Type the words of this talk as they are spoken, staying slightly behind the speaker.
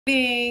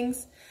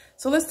Greetings.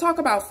 So let's talk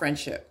about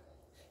friendship.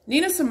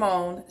 Nina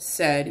Simone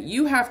said,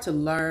 "You have to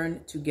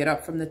learn to get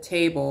up from the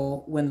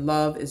table when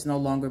love is no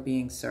longer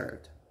being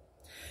served."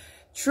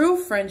 True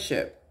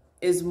friendship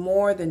is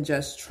more than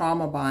just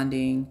trauma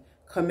bonding,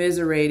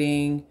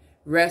 commiserating,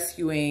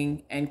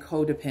 rescuing, and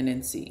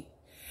codependency.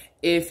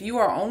 If you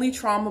are only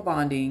trauma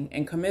bonding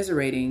and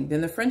commiserating, then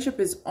the friendship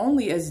is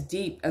only as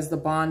deep as the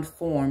bond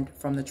formed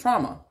from the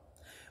trauma.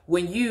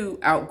 When you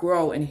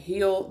outgrow and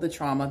heal the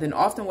trauma, then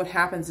often what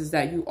happens is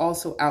that you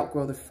also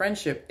outgrow the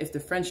friendship if the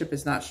friendship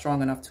is not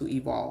strong enough to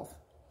evolve.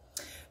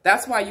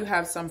 That's why you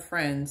have some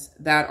friends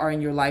that are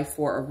in your life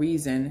for a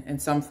reason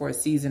and some for a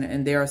season,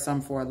 and there are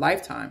some for a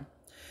lifetime.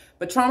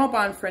 But trauma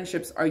bond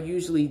friendships are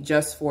usually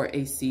just for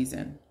a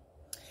season.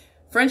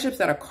 Friendships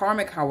that are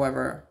karmic,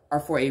 however,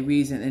 are for a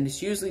reason, and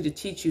it's usually to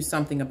teach you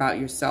something about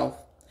yourself,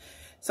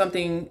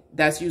 something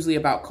that's usually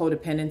about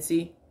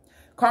codependency.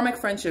 Karmic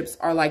friendships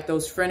are like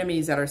those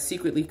frenemies that are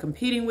secretly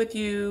competing with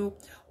you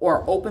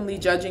or openly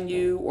judging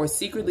you or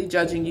secretly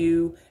judging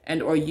you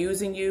and or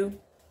using you.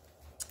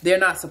 They're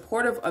not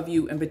supportive of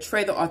you and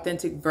betray the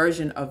authentic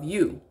version of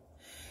you.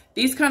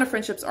 These kind of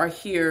friendships are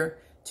here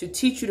to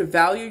teach you to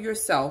value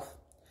yourself,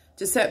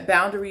 to set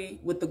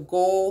boundary with the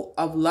goal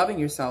of loving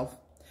yourself.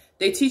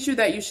 They teach you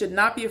that you should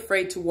not be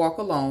afraid to walk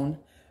alone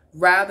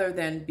rather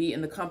than be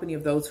in the company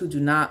of those who do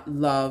not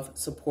love,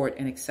 support,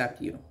 and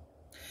accept you.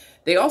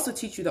 They also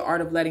teach you the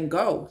art of letting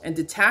go and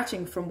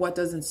detaching from what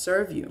doesn't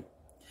serve you.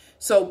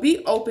 So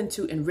be open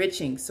to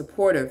enriching,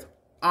 supportive,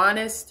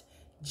 honest,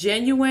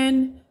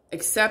 genuine,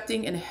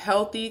 accepting, and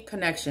healthy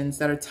connections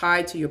that are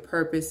tied to your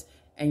purpose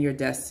and your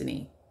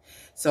destiny.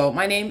 So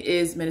my name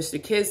is Minister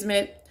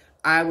Kismet.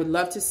 I would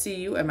love to see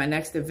you at my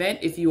next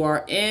event. If you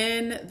are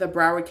in the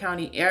Broward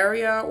County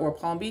area or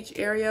Palm Beach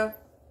area,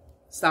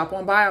 stop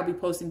on by. I'll be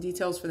posting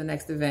details for the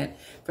next event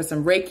for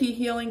some Reiki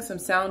healing, some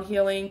sound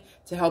healing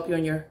to help you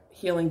on your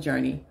healing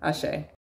journey. Ashe.